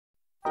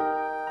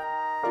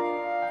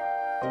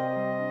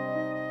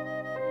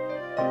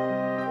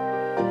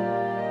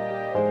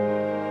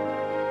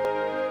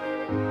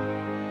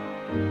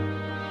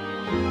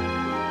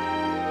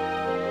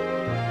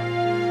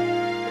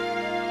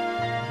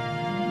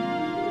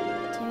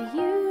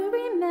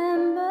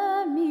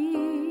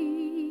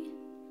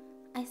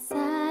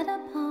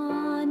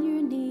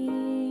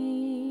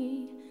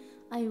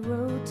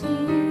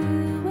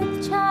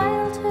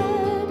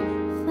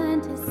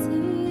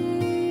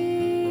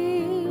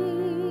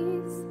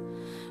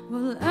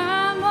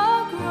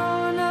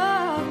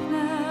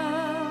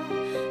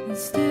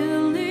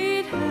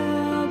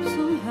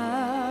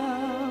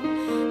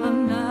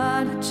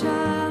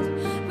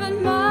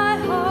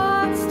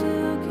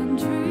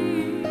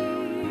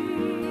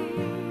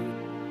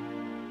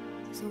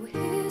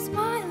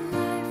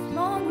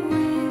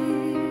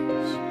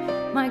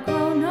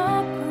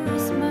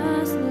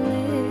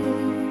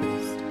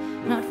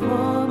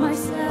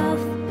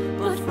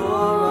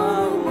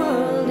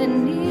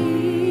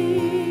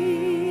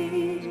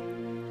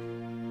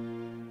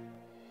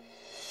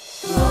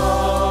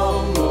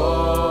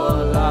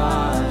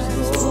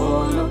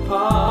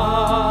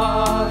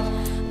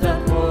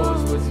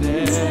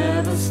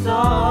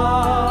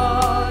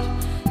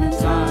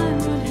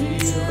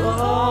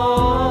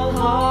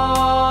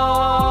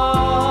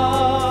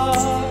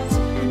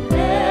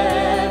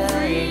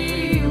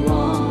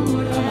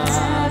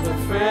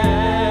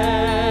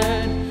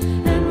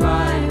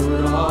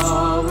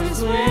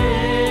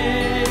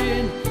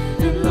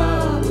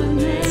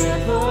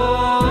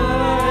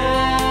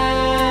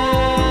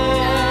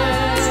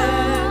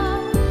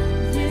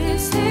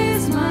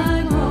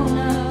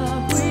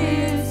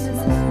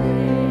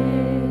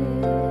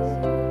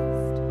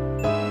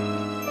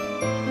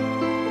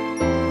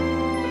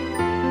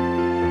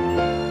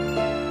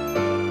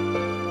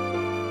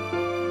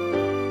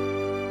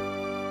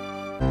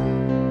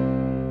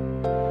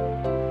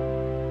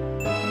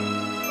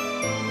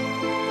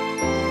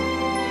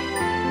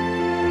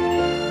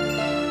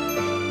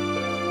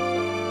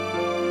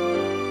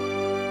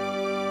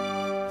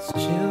As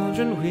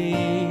children we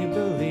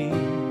believe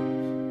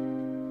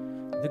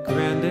the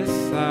grandest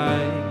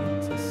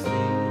sight to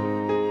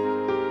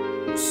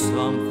see,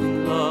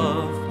 something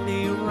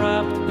lovely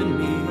wrapped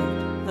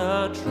beneath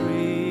the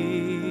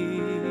tree.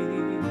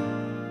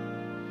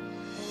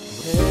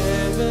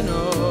 Heaven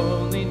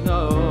only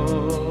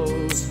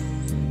knows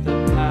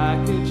the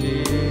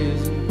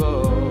packages and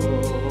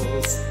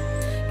bows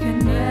can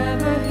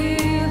never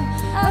heal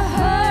a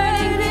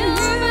hurting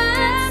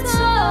human soul.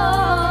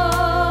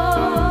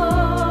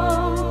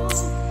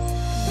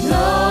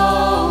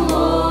 No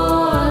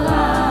more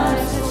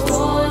lives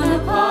torn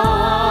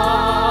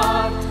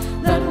apart.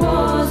 That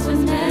wars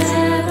would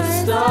never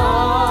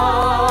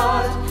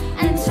start,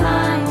 and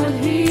time would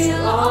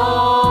heal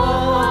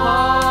all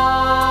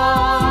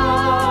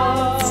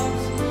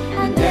hearts,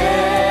 and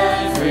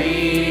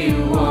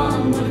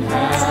everyone would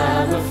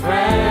have a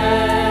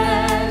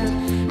friend,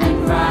 and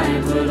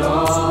right would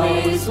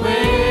always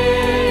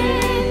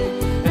win,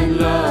 and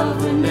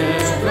love would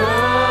never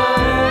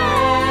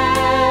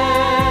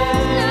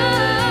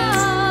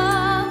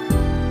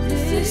end.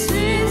 This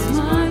is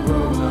my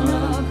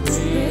grown-up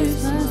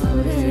Christmas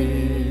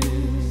wish.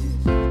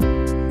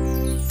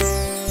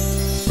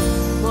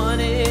 One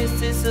is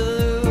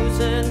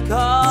disillusion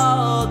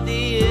called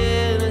the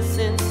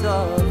innocence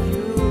of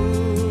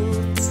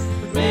youth.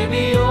 But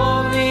maybe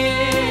only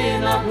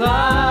in our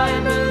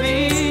blind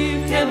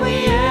belief can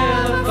we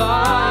ever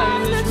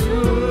find the truth.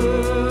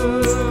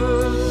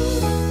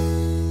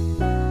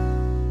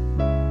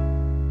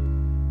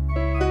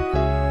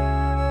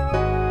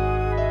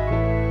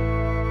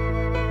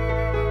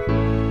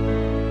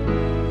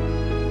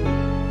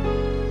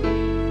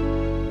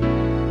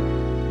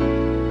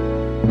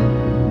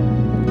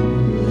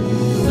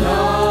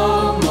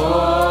 No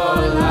more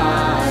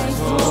lives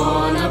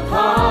torn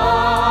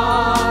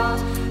apart.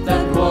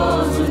 That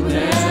wars would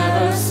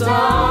never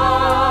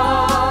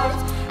start,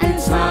 and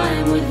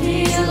time would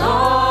heal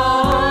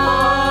all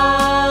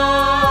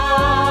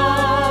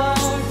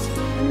hearts,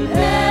 and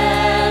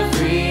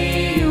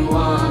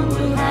everyone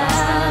would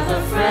have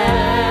a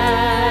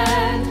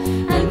friend,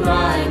 and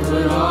right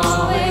would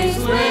always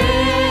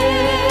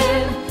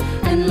win,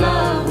 and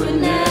love would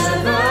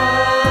never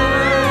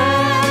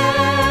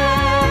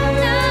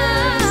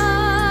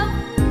end.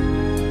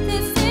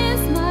 This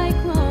is my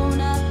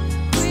grown-up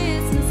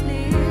Christmas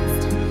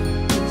list.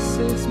 This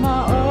is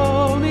my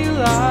only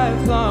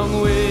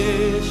lifelong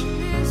wish.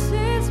 This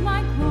is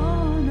my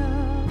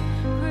grown-up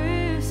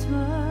Christmas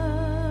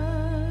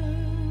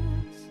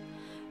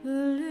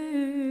list.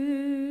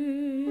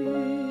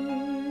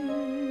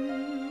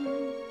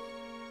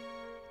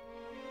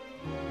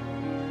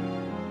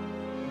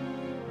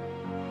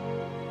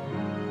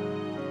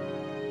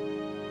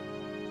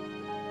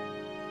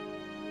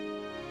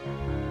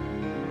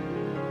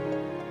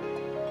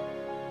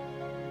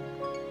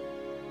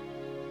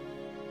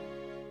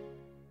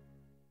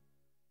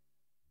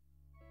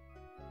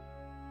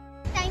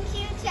 Thank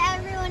you to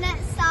everyone at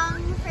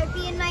Song for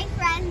being my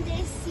friend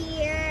this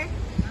year.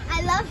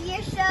 I love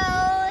your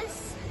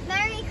shows.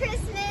 Merry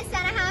Christmas and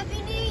a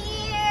Happy New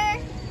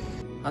Year.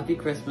 Happy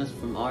Christmas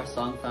from our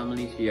song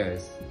family to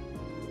yours.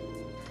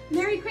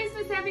 Merry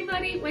Christmas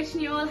everybody,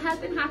 wishing you all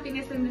health and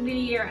happiness in the new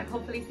year and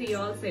hopefully see you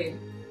all soon.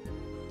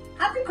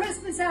 Happy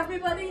Christmas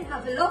everybody,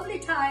 have a lovely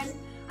time.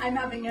 I'm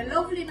having a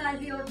lovely night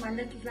here with my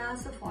little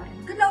glass of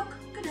wine. Good luck,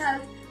 good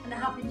health and a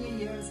Happy New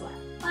Year as well.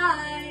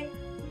 Bye!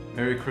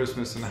 Merry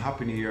Christmas and a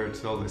Happy New Year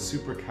to all the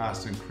super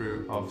cast and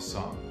crew of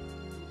Song.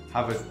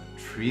 Have a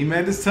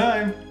tremendous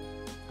time!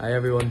 Hi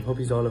everyone, hope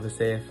you all have a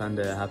safe and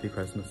a happy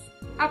Christmas.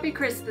 Happy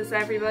Christmas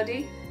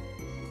everybody.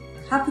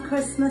 Happy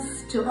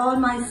Christmas to all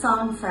my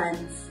Song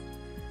friends.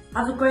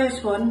 Have a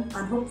great one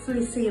and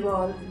hopefully see you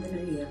all in the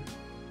new year.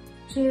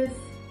 Cheers!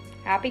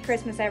 Happy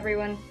Christmas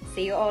everyone.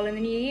 See you all in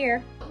the new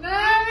year.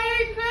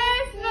 Merry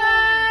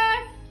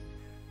Christmas!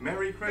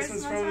 Merry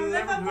Christmas from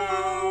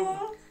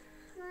Liverpool!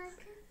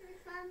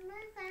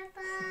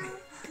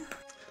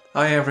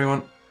 Hi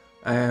everyone.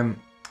 I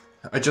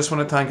just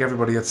want to thank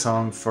everybody at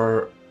Song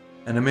for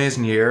an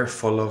amazing year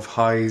full of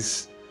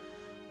highs,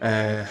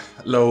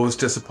 lows,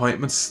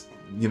 disappointments.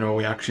 You know,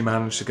 we actually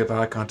managed to get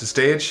back onto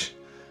stage,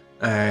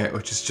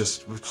 which is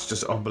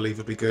just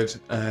unbelievably good.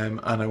 And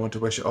I want to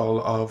wish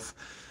all of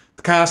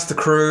the cast, the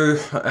crew,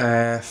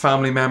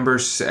 family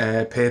members,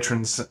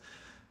 patrons,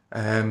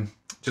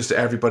 just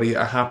everybody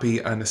a happy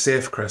and a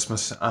safe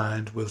Christmas,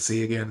 and we'll see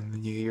you again in the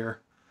new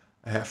year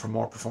for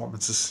more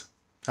performances.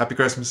 Happy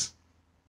Christmas.